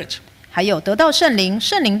Holy Spirit? 还有得到圣灵，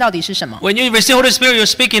圣灵到底是什么？ When you receive Holy Spirit, you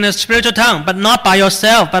speak in a spiritual tongue, but not by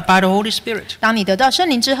yourself, but by the Holy Spirit. 当你得到圣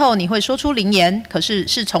灵之后，你会说出灵言，可是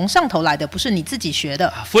是从上头来的，不是你自己学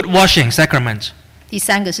的。 Foot washing sacrament, 第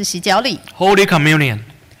3个是洗脚礼， Holy Communion,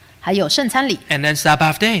 还有圣餐礼， and then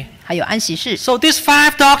Sabbath day. 还有安息日。 So these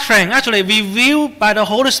 5 doctrines actually revealed by the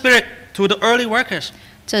Holy Spirit to the early workers.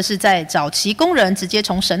 这是在早期工人直接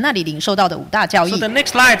从神那里领受到的5大教义。 So the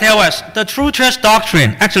next slide tells us the true church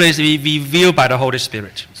doctrine actually is revealed by the Holy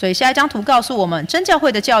Spirit. 所以下一张图告诉我们，真教会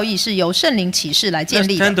的教义是由圣灵启示来建 Let's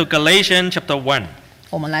立 turn 的。 to Galatians chapter 1.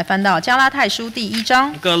 我们来翻到加拉太书第1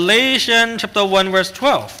章， Galatians chapter 1 verse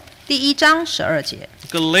 12. 第1章12节。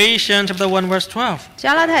 Galatians chapter 1 verse 12.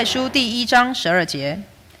 加拉太书第1章12节，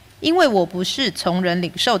因为我不是从人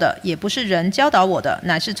领受的，也不是人教导我的，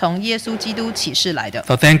乃是从耶稣基督启示来的。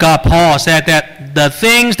 So thank God Paul said that the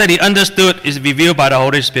things that he understood is revealed by the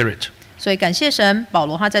Holy Spirit. 所以感谢神，保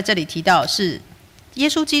罗他在这里提到是耶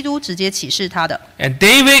稣基督直接启示他的。 And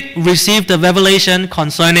David received the revelation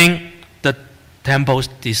concerning the temple's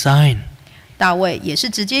design. 大卫也是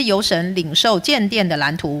直接由神领受建殿的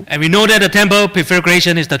蓝图。 And we know that the temple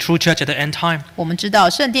prefiguration is the true church at the end time. 我们知道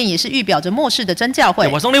圣殿也是预表着末世的真教会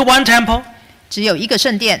There，was only one temple. 只有一个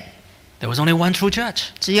圣殿， There was only one true church.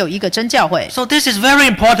 只有一个真教会。 So this is very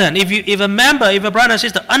important. If a member, if a brother and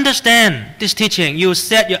sister understand this teaching, you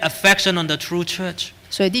set your affection on the true church.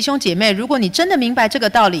 所以弟兄姐妹，如果你真的明白这个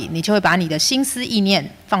道理，你就会把你的心思意念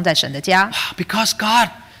放在神的家， Because God,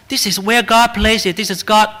 this is where God placed it. This is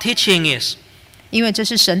God teaching is. 因为这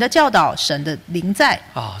是神的教导，神的灵在。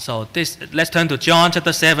 So let's turn to John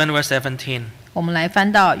chapter 7 verse 17. 我们来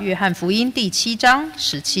翻到约翰福音第7章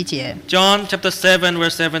17节。 John chapter 7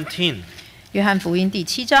 verse 17. 约翰福音第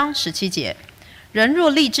7章17节，人若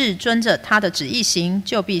立志遵着他的旨意行，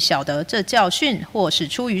就必晓得这教训或是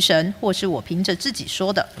出于神，或是我凭着自己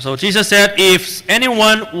说的。 So Jesus said, if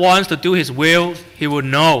anyone wants to do his will, he will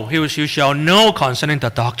know. He shall know concerning the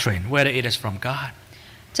doctrine, whether it is from God.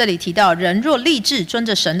 这里提到，人若立志遵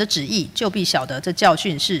着神的旨意，就必晓得这教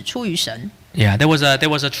训是出于神。 Yeah, there was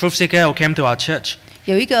a truth seeker who came to our church.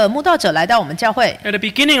 有一个慕道者来到我们教会， At the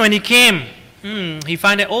beginning when he came, he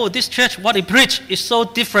found that, this church, what he preached is so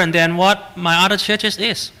different than what my other churches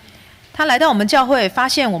is. 他来到我们教会，发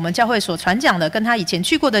现我们教会所传讲的跟他以前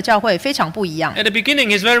去过的教会非常不一样。 At the beginning,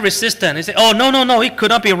 he's very resistant. He said, "Oh, no, no, no, it could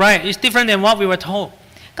not be right. It's different than what we were told."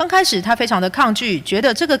 刚开始他非常的抗拒，觉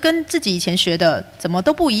得这个跟自己以前学的怎么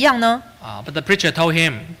都不一样呢？ But the preacher told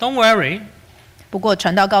him, "Don't worry. 不过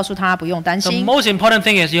传道告诉他不用担 The 心， most important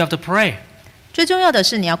thing is you have to pray. 最重要的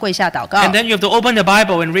是你要跪下祷告， And then you have to open the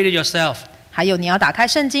Bible and read it yourself. 还有你要打开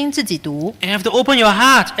圣经自己读， And you have to open your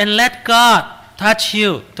heart and let God touch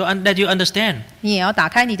you to let you understand. 你也要打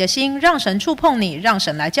开你的心，让神触碰你，让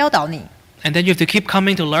神来教导你， And then you have to keep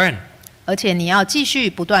coming to learn. 而且你要继续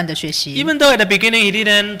不断的学习。 Even though at the beginning he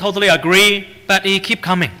didn't totally agree, but he keep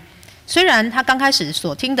coming. 虽然他刚开始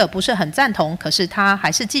所听的不是很赞同，可是他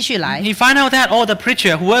还是继续来。 He find out that the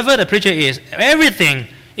preacher, whoever the preacher is, everything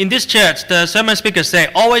in this church, the sermon speaker say,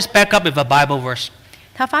 always back up with a Bible verse.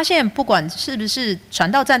 他发现，不管是不是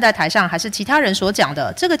传道站在台上，还是其他人所讲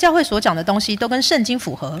的，这个教会所讲的东西都跟圣经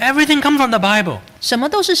符合， Everything comes from the Bible. 什么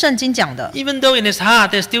都是圣经讲的。 Even though in his heart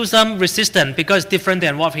there's still some resistance because it's different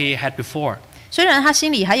than what he had before. 虽然他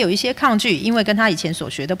心里还有一些抗拒，因为跟他以前所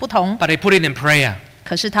学的不同， But he put it in prayer.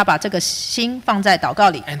 可是他把这个心放在祷告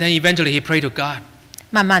里， And then eventually he prayed to God.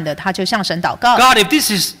 慢慢的他就向神祷告。 God, if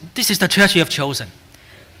this is the church you have chosen,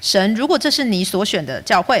 神，如果这是你所选的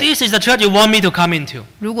教会， this is the church you want me to come into,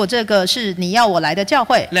 如果这个是你要我来的教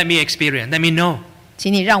会， let me experience, let me know.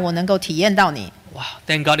 请你让我能够体验到你。 Wow,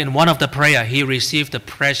 thank God in one of the prayer he received the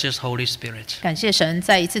precious Holy Spirit. 感谢神，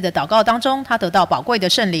在一次的祷告当中，他得到宝贵的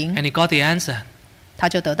圣灵， And he got the answer. 他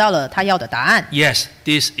就得到了他要的答案。 Yes,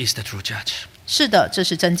 this is the true church. 是的，这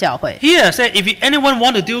是真教会。 Here say if anyone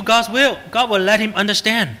want to do God's will, God will let him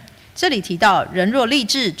understand. 这里提到，人若立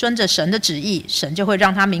志遵着神的旨意，神就会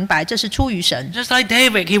让他明白这是出于神。 Just like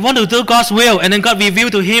David, he want to do God's will, and then God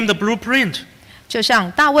revealed to him the blueprint. 就像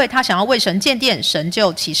大卫，他想要为神建殿，神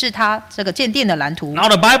就启示他这个建殿的蓝图。 Now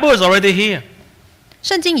the Bible is already here.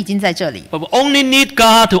 圣经已经在这里， But we only need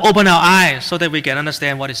God to open our eyes so that we can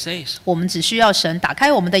understand what it says. 我们只需要神打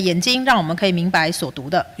开我们的眼睛，让我们可以明白所读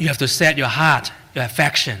的。 You have to set your heart, your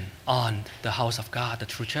affection on the house of God, the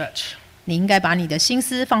true church. 你应该把你的心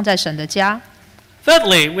思放在神的家。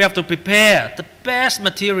 Thirdly, we have to prepare the best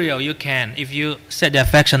material you can if you set your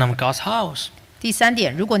affection on God's house. 第三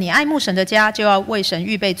点，如果你爱慕神的家，就要为神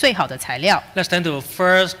预备最好的材料。 Let's turn to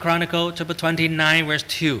 1 Chronicle chapter 29 verse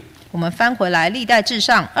 2. 我们翻回来，历代志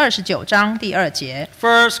上29章第2节。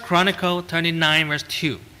 1 Chronicle 29 verse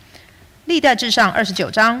 2. 历代志上29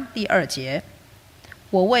章第2节，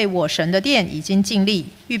我为我神的殿已经尽力，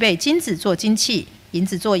预备金子做金器，银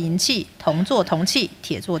子做银器，铜做铜器，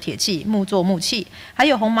铁做铁器，木做木器，还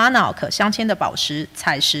有红玛瑙、可镶嵌的宝石、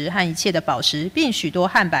彩石和一切的宝石，并许多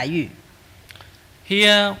汉白玉。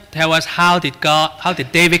 Here tell us how did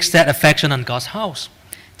David set affection on God's house?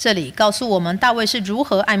 这里告诉我们大卫是如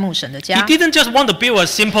何爱慕神的 He 家。 didn't just want to build a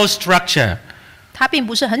simple structure. 他并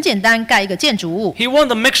不是很简单盖一个建筑物， He wanted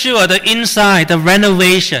to make sure the inside, the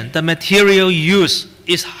renovation, the material use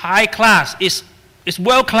is high class, is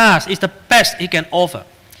world class, is the best he can offer.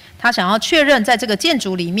 他想要确认在这个建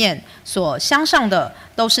筑里面所镶上的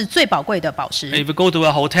都是最宝贵的宝石。 If you go to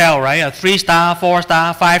a hotel, right, a 3-star,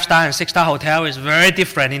 4-star, 5-star, and 6-star hotel is very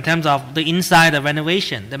different in terms of the inside, the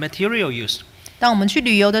renovation, the material use. 当我们去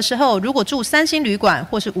旅游的时候，如果住3星旅馆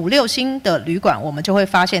或是5、6星的旅馆，我们就会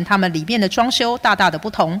发现它们里面的装修大大的不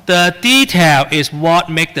同。 The detail is what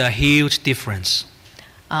makes the huge difference.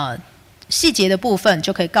 细节的部分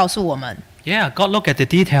就可以告诉我们， Yeah, God look at the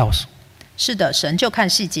details. 是的，神就看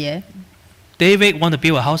细节。 David want to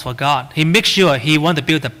build a house for God. He makes sure he want to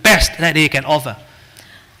build the best that he can offer.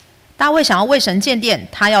 大卫想要为神建殿，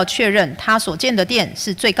他要确认他所建的殿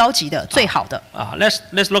是最高级的、最好的。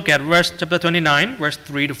Let's look at chapter 29, verse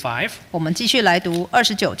 3 to 5. 我们继续来读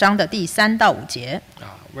29章的第3到5节。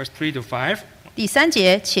Verse 3 to 5. 第3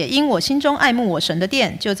节，且因我心中爱慕我神的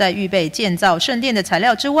殿，就在预备建造圣殿的材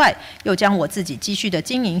料之外，又将我自己积蓄的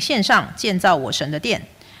金银献上，建造我神的殿。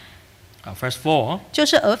Verse 4. 就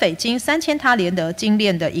是俄斐金3000他连得，精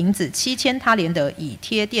炼的银子7000他连得，以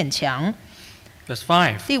贴殿墙。Verse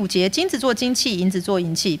 5. 第5节，金子做金器，银子做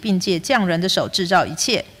银器，并借匠人的手制造一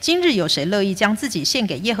切。今日有谁乐意将自己献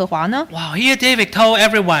给耶和华呢？ Wow, here David told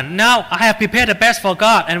everyone, now I have prepared the best for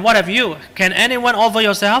God, and what have you? Can anyone offer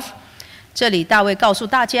yourself? 这里大卫告诉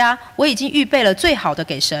大家，我已经预备了最好的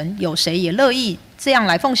给神，有谁也乐意这样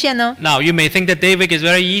来奉献呢？ Now you may think that David is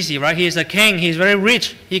very easy, right? He is a king, he is very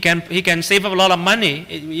rich, he can save up a lot of money,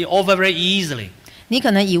 he offer very easily. 你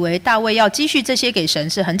可能以为大卫要积蓄这些给神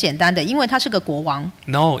是很简单的，因为他是个国王。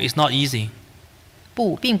 No, it's not easy.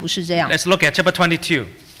 不，并不是这样。 Let's look at chapter 22.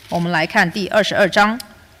 我们来看第22章，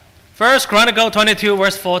 1 Chronicle 22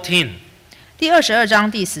 verse 14. 第22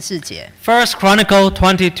章第14节。First Chronicle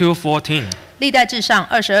 22:14. 历代志上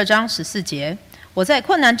22章14节。我在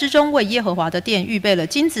困难之中为耶和华的殿预备了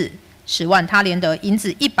金子10万他连得，银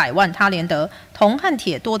子100万他连得，铜和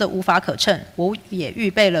铁多得无法可称。我也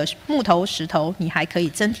预备了木头石头，你还可以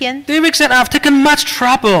增添。David said, I've taken much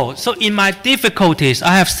trouble, so in my difficulties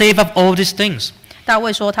I have saved up all these things. 大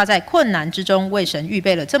卫说他在困难之中为神预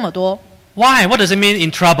备了这么多。Why? What does it mean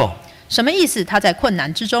in trouble? 什么意思？他在困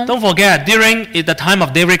难之中。Don't forget, during the time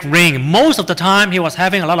of David's reign, most of the time he was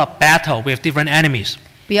having a lot of battle with different enemies.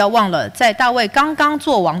 不要忘了，在大卫刚刚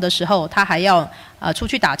做王的时候，他还要出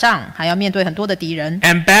去打仗，还要面对很多的敌人。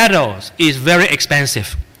And battles is very expensive.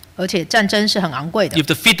 而且战争是很昂贵的。You have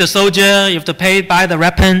to feed the soldier, you have to pay buy the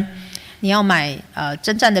weapon. 你要买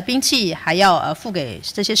征战的兵器，还要付给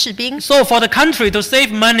这些士兵。So for the country to save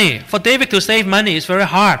money, for David to save money is very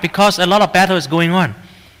hard because a lot of battle is going on.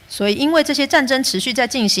 所以，因为这些战争持续在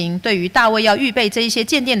进行，对于大卫要预备这一些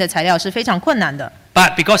建殿的材料是非常困难的。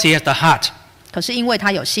But because he has the heart, 可是因为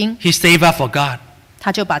他有心， he saved up for God.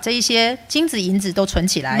 他就把这一些金子银子都存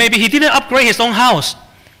起来。 Maybe he didn't upgrade his own house.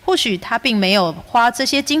 或许他并没有花这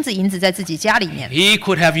些金子银子在自己家里面。He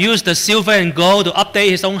could have used the silver and gold to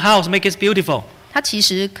update his own house, make it beautiful. 他其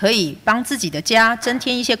实可以帮自己的家增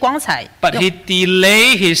添一些光彩。 But he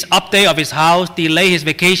delayed his update of his house, delayed his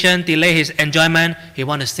vacation, delayed his enjoyment. He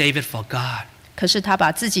wanted to save it for God. 可是他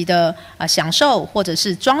把自己的享受或者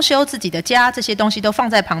是装修自己的家这些东西都放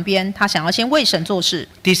在旁边，他想要先为神做事。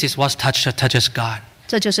 This is what touches God.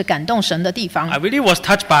 这就是感动神的地方。 I really was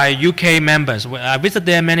touched by UK members. I visited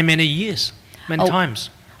there many years, many times.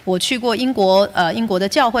 我去过英国的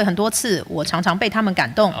教会很多次，我常常被他们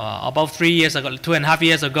感动。About 3 years ago, 2.5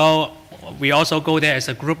 years ago, we also go there as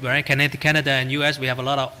a group, right? Canada and US, we have a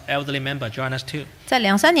lot of elderly members join us too. 在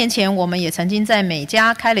2-3年前，我们也曾经在美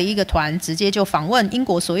加开了一个团，直接就访问英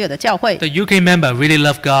国所有的教会。 The UK member really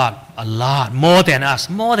love God a lot, more than us,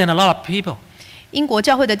 more than a lot of people. 英国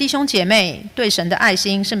教会的弟兄姐妹对神的爱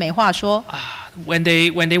心是没话说。When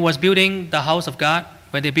they was building the house of God,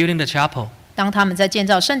 when they building the chapel, 当他们在建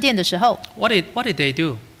造圣殿的时候， what did they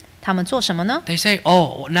do? 他们做什么呢？ They say,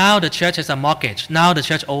 oh, now the church has a mortgage. Now the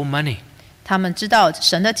church owe money. 他们知道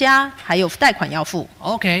神的家还有贷款要付。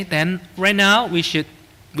 Okay, then right now we should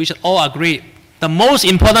all agree. The most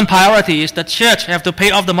important priority is the church have to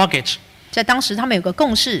pay off the mortgage. 在当时，他们有个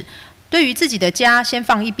共识，对于自己的家先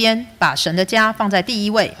放一边，把神的家放在第一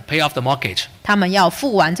位。 Pay off the mortgage. 他们要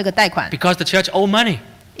付完这个贷款， Because the church owe money.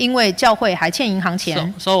 因为教会还欠银行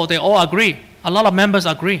钱， So they all agree. A lot of members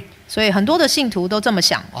agree. 所以很多的信徒都这么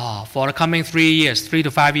想。 For the coming 3 years, 3 to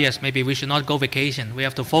 5 years, maybe we should not go vacation. We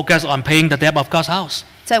have to focus on paying the debt of God's house.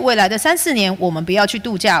 在未来的3-4年，我们不要去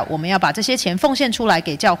度假，我们要把这些钱奉献出来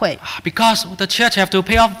给教会， Because the church have to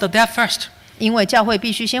pay off the debt first. 因为教会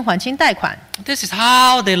必须先还清贷款。 This is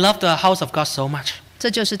how they love the house of God so much. 这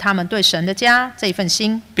就是他们对神的家这一份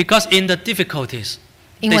心。 Because in the difficulties,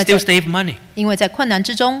 因 they 为 still 在 save money. 因为在困难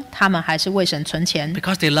之中，他们还是为神存钱，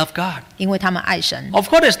 Because they love God. 因为他们爱神。 Of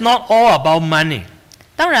course, it's not all about money.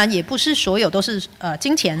 当然，也不是所有都是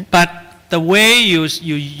金钱， But the way you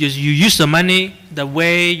use the money, the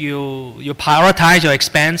way you prioritize your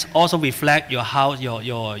expense also reflect your house,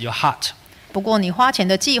 your heart. 不过你花钱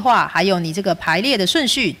的计划，还有你这个排列的顺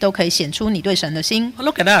序，都可以显出你对神的心。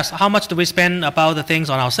 Look at us. How much do we spend about the things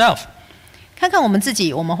on ourselves? 看看我们自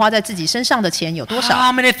己，我们花在自己身上的钱有多少？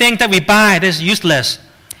 How many things that we buy that is useless?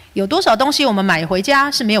 有多少东西我们买回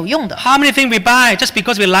家是没有用的？ How many things we buy just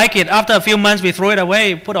because we like it? After a few months, we throw it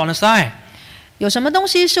away, put it on the side. 有什么东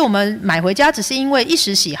西是我们买回家只是因为一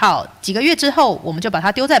时喜好，几个月之后我们就把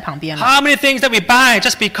它丢在旁边了？ How many things that we buy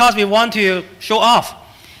just because we want to show off?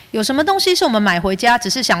 有什么东西是我们买回家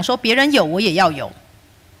只是想说别人有我也要有？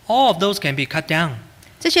 All of those can be cut down.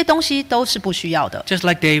 这些东西都是不需要的。 Just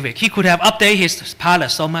like David, he could have updated his palace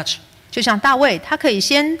so much, 就像大卫，他可以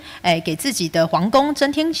先给自己的皇宫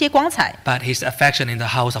增添一些光彩， but his affection in the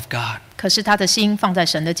house of God. 可是他的心放在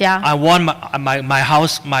神的家。 I want my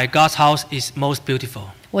house, my God's house is most beautiful.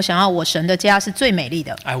 我想要我神的家是最美丽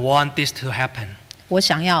的， I want this to happen. 我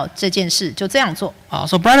想要这件事就这样做。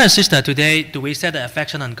 So brother and sister, today do we set the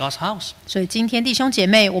affection on God's house? 所以今天弟兄姐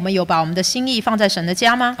妹，我们有把我们的心意放在神的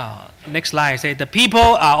家吗？ Next slide say the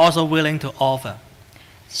people are also willing to offer.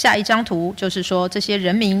 下一张图就是说，这些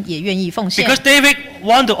人民也愿意奉献， Because David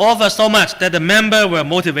want to offer so much that the member were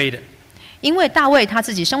motivated. 因为大卫他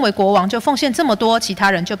自己身为国王，就奉献这么多，其他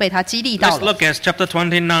人就被他激励到 Let's 了。 look at chapter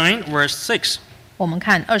 29, verse 6. 我们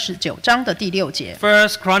看29章的第6节，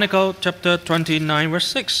 First Chronicle chapter 29,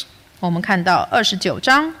 verse 6. 我们看到29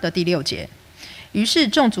章的第6节。于是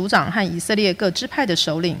众族长和以色列各支派的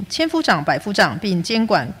首领、千夫长、百夫长，并监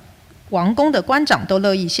管王宫的官长都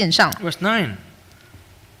乐意献上。Verse 9.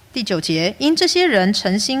 第9节，因这些人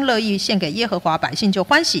诚心乐意献给耶和华，百姓就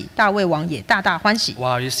欢喜，大卫王也大大欢喜。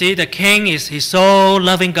Wow, you see, the king he's so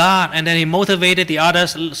loving God, and then he motivated the other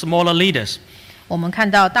smaller leaders. 我们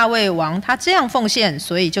看到大卫王他这样奉献，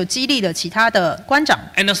所以就激励了其他的官长。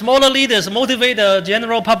And the smaller leaders motivate the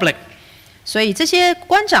general public. 所以这些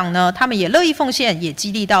官长呢，他们也乐意奉献，也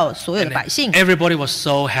激励到所有的百姓。Everybody was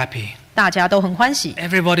so happy. 大家都很欢喜，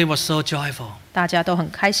 Everybody was so joyful. 大家都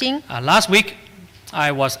很开心。Last week,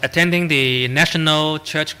 I was attending the National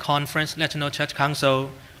Church Conference, National Church Council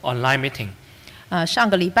online meeting. 上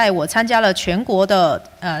个礼拜我参加了全国的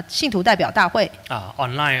信徒代表大会。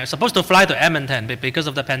Online. I was supposed to fly to Edmonton, but because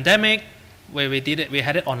of the pandemic, we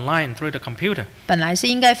had it online through the computer. 本来是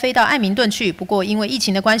应该飞到爱明顿去，不过因为疫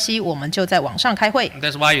情的关系，我们就在网上开会。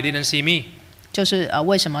That's why you didn't see me. 就是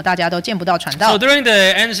为什么大家都见不到传道 So during the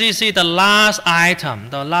NCC, the last item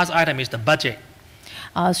is the budget.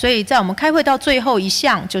 所以在我们开会到最后一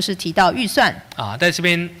项就是提到预算。That's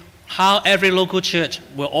been how every local church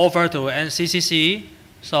will offer to NCCC,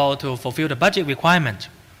 so to fulfill the budget requirement.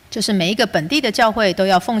 就是每一个本地的教会都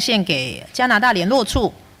要奉献给加拿大联络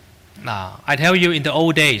处。Now, I tell you, in the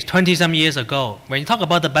old days, 20-some years ago, when you talk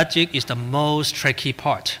about the budget, is the most tricky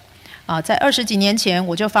part. 在20几年前，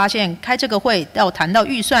我就发现开这个会要谈到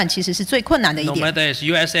预算，其实是最困难的一 No 点。 matter it's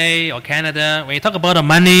USA or Canada, when you talk about the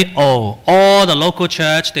money, all the local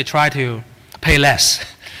church, they try to pay less.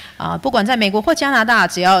 不管在美国或加拿大，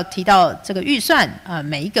只要提到这个预算，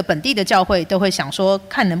每一个本地的教会都会想说，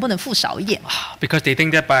看能不能付少一点。Because they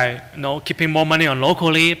think that by keeping more money on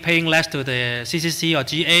locally, paying less to the CCC or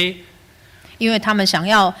GA, 因为他们想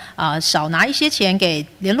要少拿一些钱给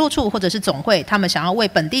联络处或者是总会，他们想要为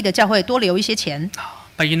本地的教会多留一些钱。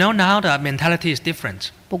But you know now the mentality is different.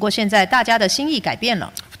 不过现在大家的心意改变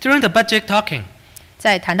了。During the budget talking,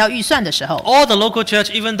 在谈到预算的时候， all the local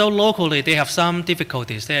church, even though locally they have some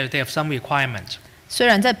difficulties, they have some requirements. 虽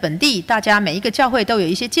然在本地大家每一个教会都有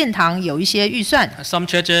一些建堂，有一些预算， Some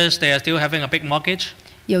churches, they are still having a big mortgage.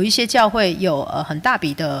 有一些教会有很大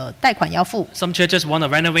笔的贷款要付， Some churches want a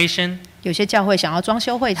renovation. 有些教会想要装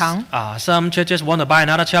修会堂， Some churches want to buy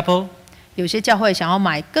another chapel. 有些教会想要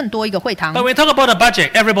买更多一个会堂 But。when we talk about the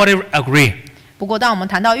budget, everybody agree. 不过当我们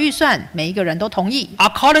谈到预算，每一个人都同意。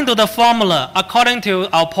 According to the formula, according to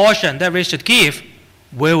our portion that we should give,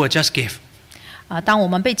 we will just give. 当我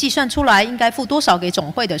们被计算出来应该付多少给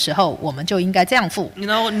总会的时候，我们就应该这样付。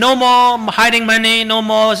No more hiding money, no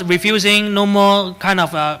more refusing, no more kind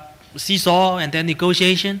of seesaw and then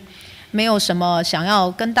negotiation. 没有什么想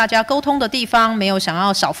要跟大家沟通的地方，没有想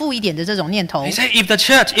要少付一点的这种念头。 He said, if the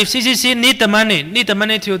church, if CCC need the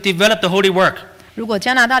money to develop the holy work, 如果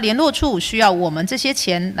加拿大联络处需要我们这些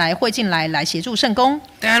钱来汇进来协助圣工，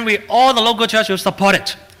 then all the local church will support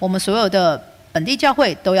it. 我们所有的本地教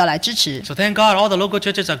会都要来支持。 So thank God all the local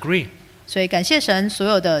churches agree. 所以感谢神，所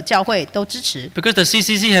有的教会都支持。 Because the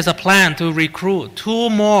CCC has a plan to recruit 2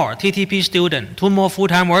 more TTP students, 2 more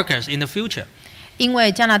full-time workers in the future. 因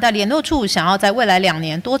为加拿大联络处想要在未来2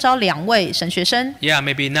年多招2位神学生。 Yeah,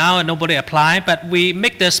 maybe now nobody apply, but we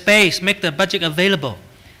make the space, make the budget available.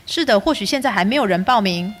 是的，或许现在还没有人报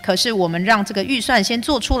名，可是我们让这个预算先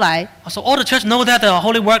做出来。 So all the church know that the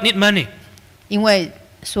holy work need money. 因为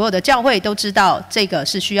所有的教会都知道这个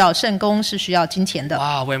是需要圣工，是需要金钱的。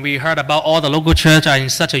 Wow, when we heard about all the local church are in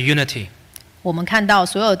such a unity. 我们看到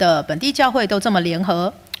所有的本地教会都这么联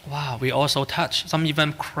合， Wow, we also touch, some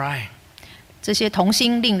even cry. 这些同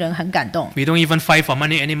心令人很感动。 We don't even fight for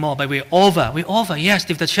money anymore, but we offer. Yes,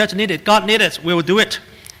 if the church need it, God need it, we will do it.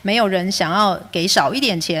 没有人想要给少一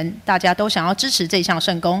点钱，大家都想要支持这项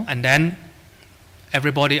圣工。 And then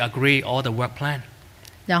everybody agree all the work plan.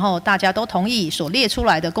 然后大家都同意所列出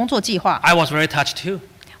来的工作计划。 I was very touched too.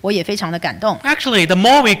 我也非常的感动。 Actually, the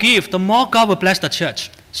more we give, the more God will bless the church.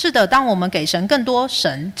 是的，当我们给神更多，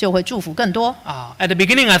神就会祝福更多。 At the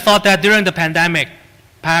beginning, I thought that during the pandemic,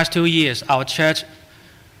 past 2 years, our church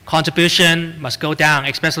contribution must go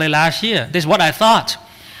down, especially last year. This is what I thought.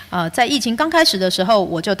 在疫情刚开始的时候，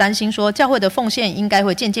我就担心说，教会的奉献应该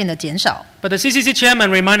会渐渐的减少。 But the CCC chairman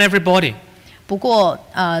remind everybody. 不过，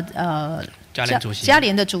家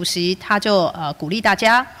联的主席他就鼓励大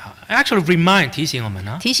家， Actually, 提醒我们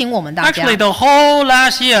啊。提醒我们大家。 Actually, the whole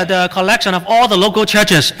last year, the collection of all the local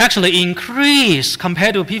churches actually increased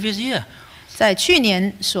compared to previous year. 在去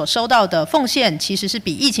年所收到的奉献，其实是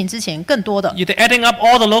比疫情之前更多的。 You're adding up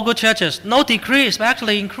all the local churches, no decrease, but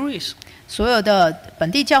actually increase. 所有的本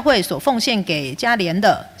地教会所奉献给家联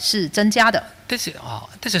的是增加的。 This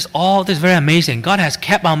is very amazing. God has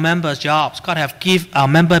kept our members' jobs. God has give our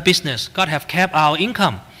member business. God has kept our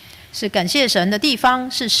income. 是感谢神的地方，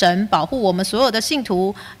是神保护我们所有的信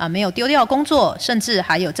徒没有丢掉工作，甚至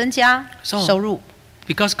还有增加收入。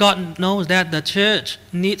Because God knows that the church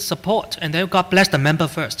needs support, and then God bless the member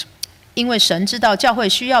first. 因为神知道教会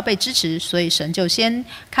需要被支持，所以神就先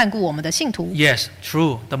看顾我们的信徒。Yes,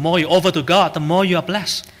 true. The more you offer to God, the more you are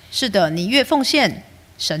blessed. 是的，你越奉献，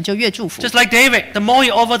神就越祝福。Just like David, the more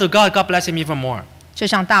you offer to God, God bless him even more. 就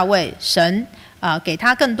像大卫，神给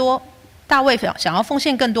他更多。大卫想要奉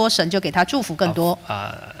献更多，神就给他祝福更多。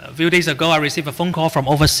A few days ago, I received a phone call from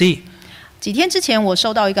overseas. 几天之前，我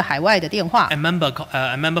收到一个海外的电话。A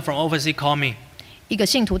member from overseas called me. 一个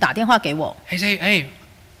信徒打电话给我。He said, "Hey,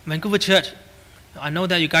 Vancouver Church, I know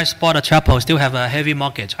that you guys bought a chapel, still have a heavy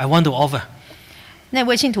mortgage. I want to offer." 那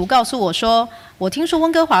位信徒告诉我说：“我听说温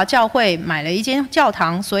哥华教会买了一间教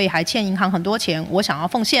堂，所以还欠银行很多钱，我想要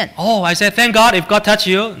奉献。” Oh, I said, "Thank God if God touched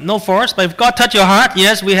you, no force. But if God touched your heart,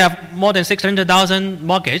 yes, we have more than 600,000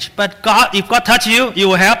 mortgage. But if God touched you, you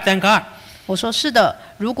will help. Thank God." 我说是的，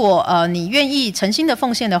如果你愿意诚心的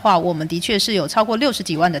奉献的话，我们的确是有超过60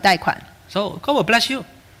几万的贷款。So God will bless you.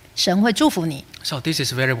 神会祝福你。So this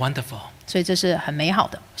is very wonderful. 所以这是很美好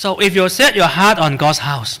的。So if you set your heart on God's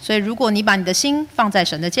house, 所以如果你把你的心放在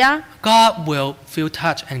神的家， God will feel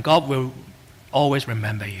touched and God will always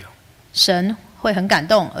remember you. 神会很感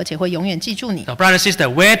动，而且会永远记住你。So brother,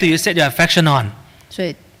 sister, where do you set your affection on? 所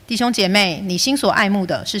以弟兄姐妹，你心所爱慕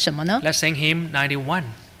的是什么呢？ Let's sing hymn 91.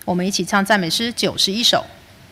 我们一起唱赞美诗91首。